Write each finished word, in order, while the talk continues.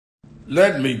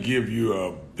Let me give you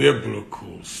a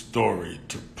biblical story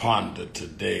to ponder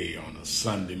today on a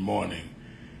Sunday morning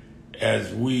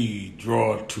as we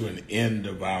draw to an end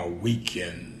of our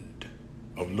weekend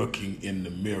of looking in the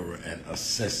mirror and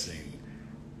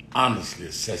honestly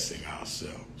assessing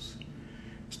ourselves.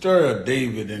 Story of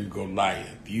David and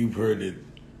Goliath. You've heard it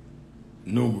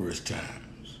numerous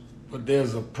times, but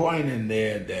there's a point in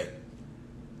there that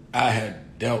I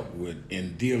had dealt with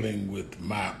in dealing with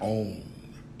my own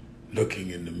looking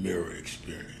in the mirror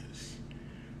experience.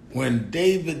 When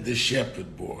David the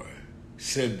shepherd boy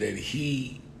said that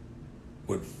he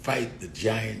would fight the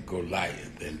giant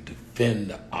Goliath and defend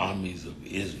the armies of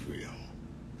Israel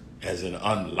as an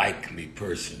unlikely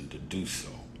person to do so,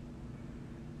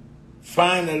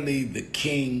 finally the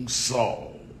king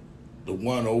Saul, the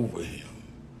one over him,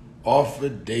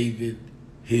 offered David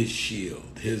his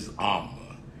shield, his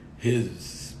armor,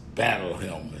 his battle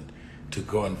helmet to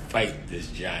go and fight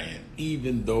this giant,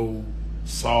 even though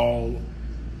Saul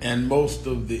and most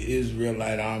of the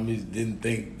Israelite armies didn't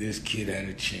think this kid had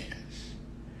a chance.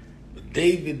 But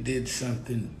David did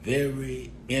something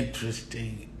very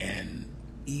interesting, and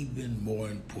even more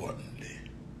importantly,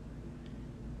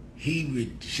 he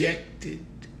rejected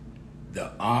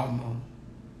the armor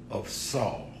of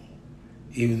Saul,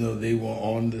 even though they were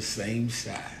on the same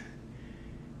side,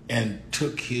 and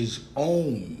took his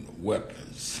own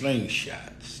weapons,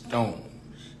 slingshots,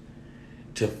 stones,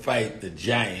 to fight the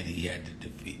giant he had to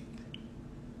defeat.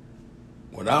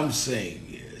 What I'm saying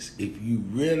is, if you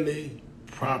really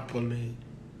properly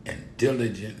and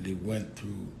diligently went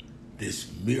through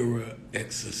this mirror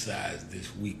exercise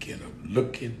this weekend of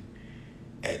looking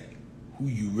at who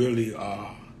you really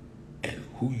are and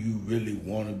who you really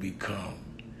want to become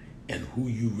and who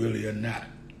you really are not,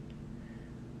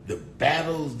 the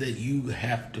battles that you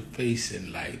have to face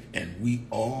in life, and we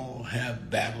all have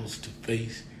battles to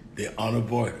face, they're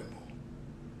unavoidable.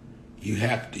 You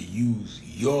have to use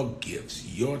your gifts,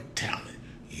 your talent,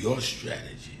 your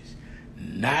strategies,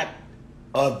 not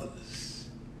others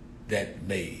that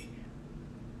may,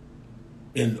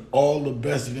 in all the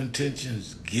best of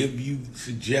intentions, give you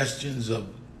suggestions of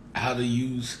how to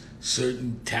use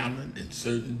certain talent and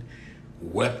certain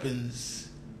weapons,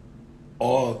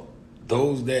 or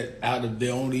those that out of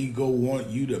their own ego want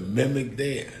you to mimic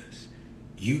theirs.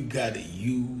 You got to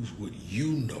use what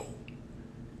you know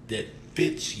that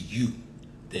fits you,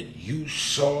 that you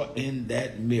saw in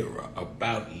that mirror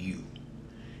about you,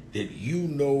 that you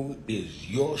know is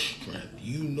your strength,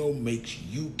 you know makes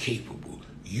you capable,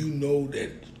 you know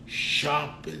that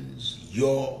sharpens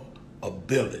your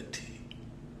ability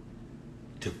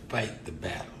to fight the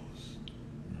battles.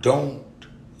 Don't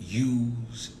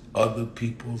use other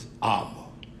people's armor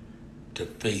to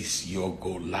face your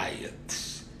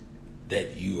Goliaths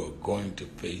that you are going to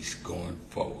face going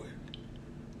forward.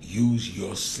 Use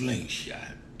your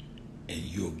slingshot and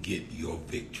you'll get your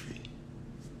victory.